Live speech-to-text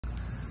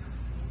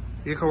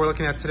Vehicle we're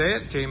looking at today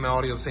at JML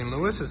Audio of St.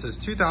 Louis. This is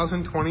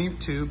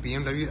 2022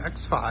 BMW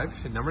X5.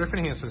 Did a number of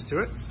different enhancements to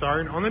it.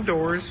 Starting on the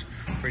doors,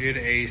 we did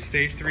a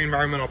stage 3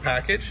 environmental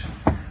package.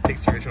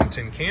 Takes the original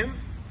tin can,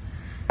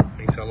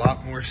 makes it a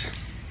lot more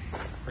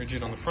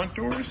rigid on the front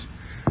doors,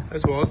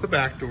 as well as the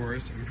back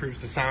doors.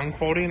 Improves the sound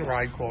quality and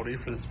ride quality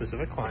for the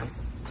specific client.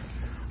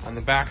 On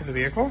the back of the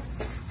vehicle,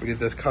 we did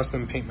this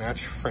custom paint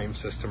match frame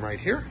system right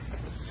here.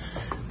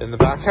 In the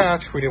back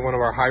hatch, we did one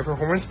of our high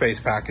performance base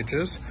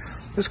packages.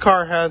 This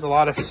car has a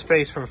lot of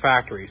space from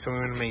factory, so we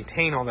want to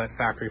maintain all that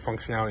factory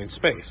functionality and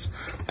space.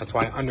 That's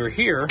why under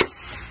here,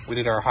 we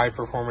did our high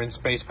performance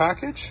base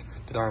package,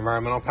 did our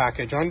environmental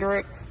package under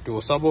it, dual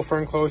subwoofer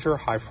enclosure,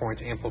 high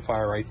performance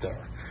amplifier right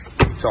there.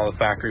 Keeps all the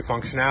factory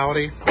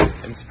functionality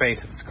and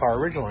space that this car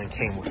originally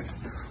came with.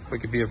 We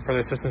could be of further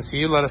assistance to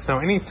you. Let us know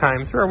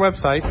anytime through our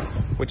website,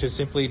 which is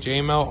simply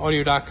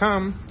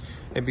jmlaudio.com.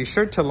 And be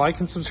sure to like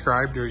and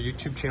subscribe to our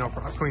YouTube channel for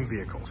upcoming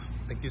vehicles.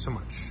 Thank you so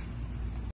much.